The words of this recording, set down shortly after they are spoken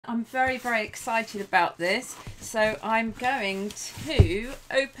I'm very, very excited about this. So I'm going to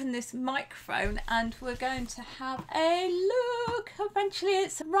open this microphone and we're going to have a look. Eventually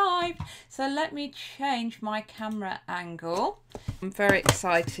it's arrived. So let me change my camera angle. I'm very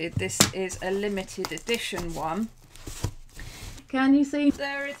excited. This is a limited edition one. Can you see?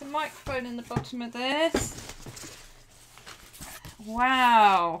 There is a microphone in the bottom of this.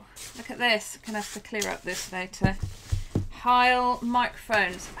 Wow. Look at this. I'm going to have to clear up this later. Heil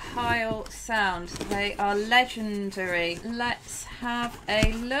microphones, Heil sound. They are legendary. Let's have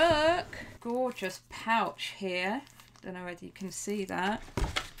a look. Gorgeous pouch here. Don't know whether you can see that.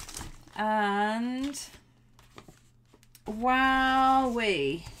 And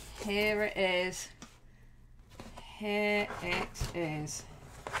wowee. Here it is. Here it is.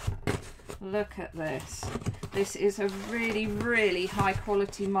 Look at this. This is a really, really high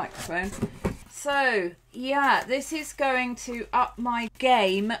quality microphone. So yeah, this is going to up my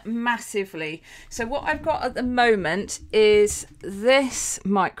game massively. So what I've got at the moment is this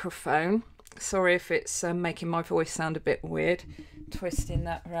microphone. Sorry if it's making my voice sound a bit weird, twisting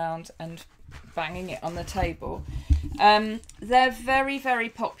that around and banging it on the table. They're very, very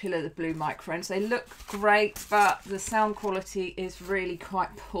popular, the blue microphones. They look great, but the sound quality is really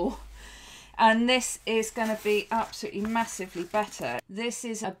quite poor. And this is going to be absolutely massively better. This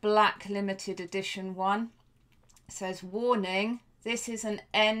is a black limited edition one. It says, warning, this is an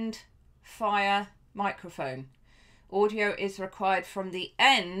end fire microphone. Audio is required from the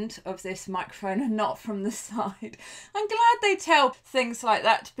end of this microphone and not from the side. I'm glad they tell things like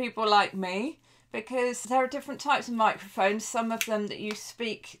that to people like me, because there are different types of microphones. Some of them that you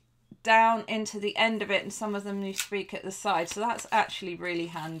speak down into the end of it and some of them you speak at the side. So that's actually really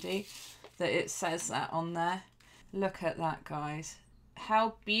handy that it says that on there. Look at that, guys.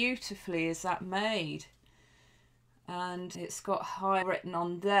 How beautifully is that made? And it's got high written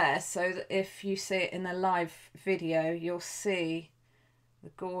on there so that if you see it in a live video, you'll see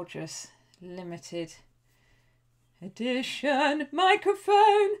the gorgeous limited edition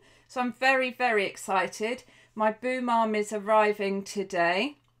microphone. So I'm very, very excited. My boom arm is arriving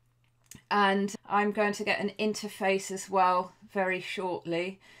today and I'm going to get an interface as well very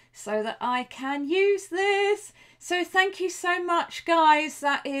shortly, so that I can use this. So thank you so much, guys.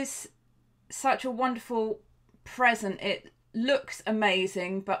 That is such a wonderful present. It looks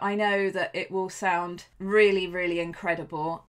amazing, but I know that it will sound really, really incredible.